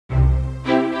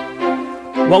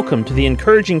Welcome to the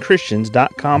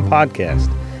encouragingchristians.com podcast.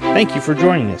 Thank you for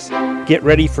joining us. Get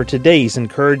ready for today's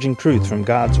encouraging truth from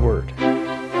God's Word.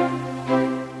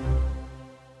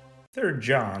 3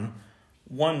 John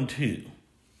 1:2.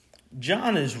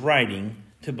 John is writing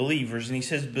to believers and he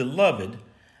says, "Beloved,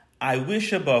 I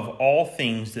wish above all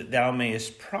things that thou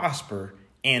mayest prosper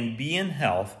and be in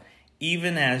health,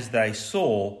 even as thy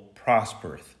soul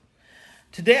prospereth."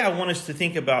 Today I want us to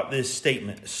think about this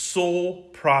statement, soul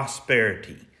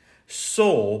prosperity.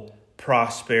 Soul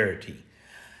prosperity.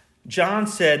 John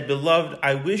said, "Beloved,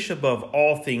 I wish above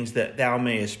all things that thou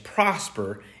mayest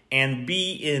prosper and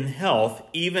be in health,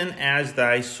 even as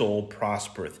thy soul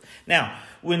prospereth." Now,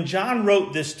 when John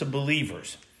wrote this to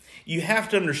believers, you have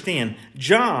to understand,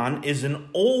 John is an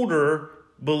older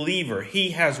believer. He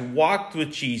has walked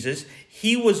with Jesus.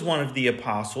 He was one of the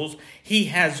apostles. He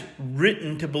has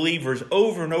written to believers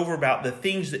over and over about the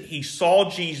things that he saw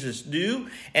Jesus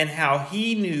do and how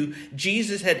he knew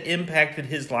Jesus had impacted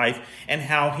his life and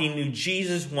how he knew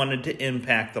Jesus wanted to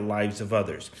impact the lives of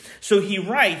others. So he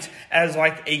writes as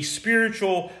like a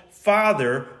spiritual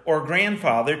father or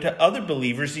grandfather to other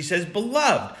believers. He says,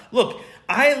 "Beloved, look,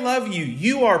 I love you.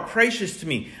 You are precious to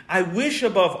me. I wish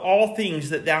above all things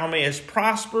that thou mayest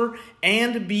prosper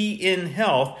and be in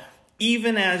health,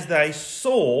 even as thy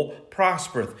soul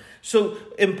prospereth." So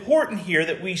important here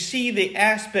that we see the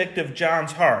aspect of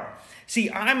John's heart. See,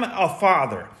 I'm a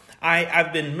father.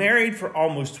 I've been married for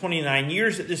almost 29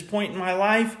 years at this point in my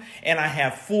life, and I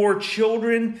have 4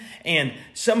 children, and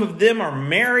some of them are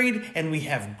married, and we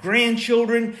have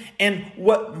grandchildren. And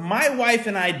what my wife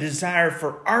and I desire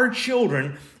for our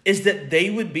children is that they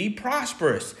would be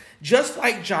prosperous. Just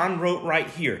like John wrote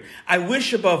right here, "I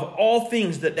wish above all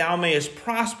things that thou mayest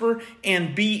prosper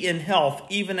and be in health,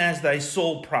 even as thy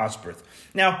soul prospereth."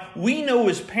 Now, we know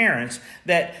as parents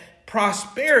that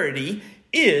prosperity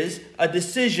is a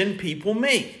decision people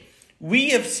make.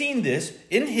 We have seen this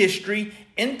in history,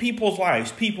 in people's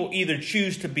lives. People either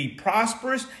choose to be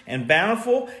prosperous and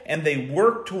bountiful, and they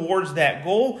work towards that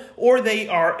goal, or they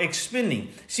are expending.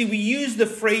 See, we use the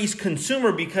phrase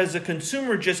consumer because the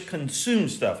consumer just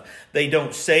consumes stuff. They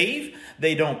don't save.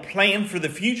 They don't plan for the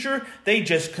future. They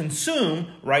just consume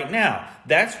right now.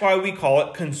 That's why we call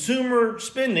it consumer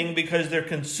spending, because they're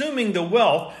consuming the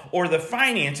wealth or the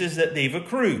finances that they've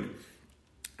accrued.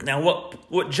 Now,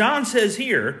 what John says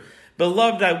here,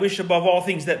 "Beloved, I wish above all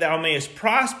things that thou mayest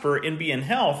prosper and be in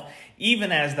health,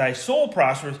 even as thy soul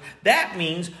prospers," that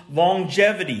means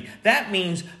longevity. That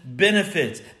means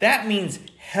benefits. That means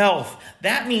health.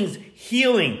 That means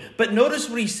healing. But notice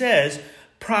what he says,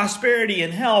 prosperity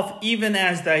and health, even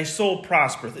as thy soul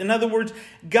prospereth. In other words,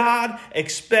 God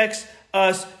expects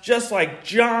us, just like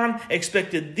John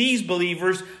expected these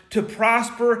believers, to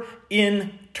prosper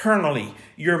internally.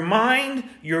 Your mind,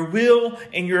 your will,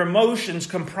 and your emotions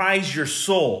comprise your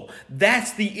soul.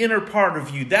 That's the inner part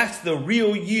of you. That's the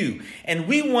real you. And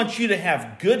we want you to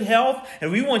have good health, and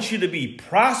we want you to be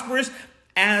prosperous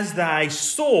as thy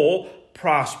soul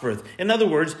prospereth. In other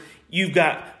words, you've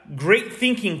got great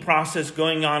thinking process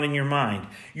going on in your mind.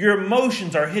 Your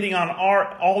emotions are hitting on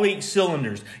all 8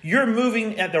 cylinders. You're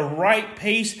moving at the right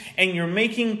pace, and you're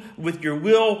making with your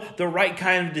will the right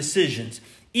kind of decisions.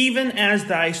 Even as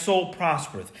thy soul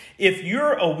prospereth. If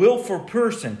you're a willful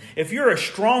person, if you're a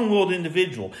strong-willed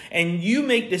individual, and you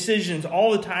make decisions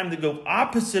all the time that go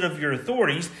opposite of your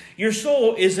authorities, your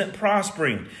soul isn't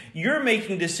prospering. You're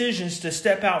making decisions to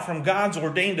step out from God's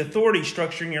ordained authority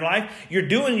structure in your life. You're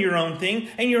doing your own thing,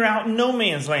 and you're out in no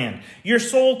man's land. Your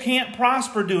soul can't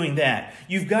prosper doing that.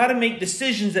 You've got to make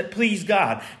decisions that please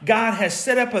God. God has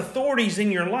set up authorities in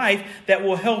your life that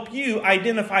will help you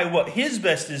identify what His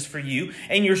best is for you,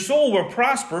 and your soul will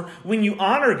prosper when you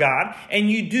honor God and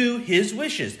you do His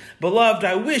wishes. "Beloved,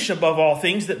 I wish above all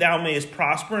things that thou mayest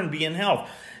prosper and be in health."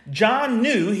 John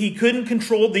knew he couldn't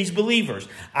control these believers.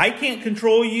 I can't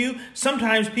control you.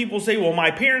 Sometimes people say, well, my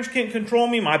parents can't control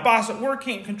me. My boss at work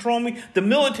can't control me. The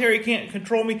military can't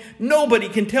control me. Nobody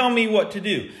can tell me what to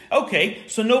do. Okay,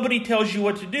 so nobody tells you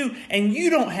what to do, and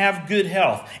you don't have good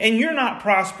health, and you're not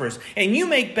prosperous, and you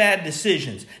make bad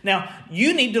decisions. Now,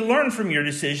 you need to learn from your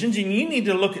decisions, and you need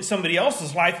to look at somebody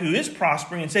else's life who is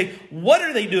prospering and say, what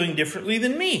are they doing differently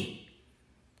than me?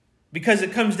 Because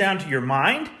it comes down to your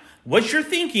mind. What you're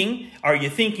thinking, are you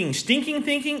thinking stinking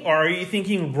thinking, or are you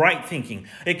thinking right thinking?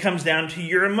 It comes down to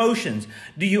your emotions.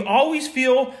 Do you always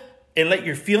feel and let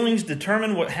your feelings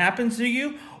determine what happens to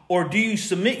you? Or do you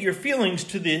submit your feelings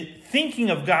to the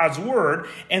thinking of God's word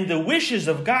and the wishes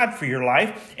of God for your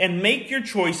life and make your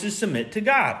choices submit to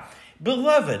God?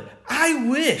 Beloved, I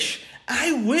wish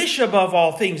I wish above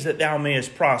all things that thou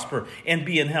mayest prosper and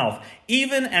be in health,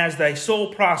 even as thy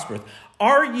soul prospereth.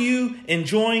 Are you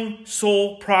enjoying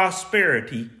soul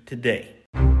prosperity today?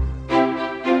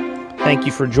 Thank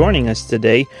you for joining us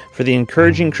today for the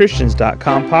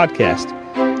EncouragingChristians.com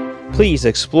podcast. Please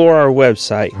explore our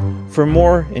website for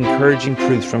more encouraging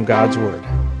truths from God's Word.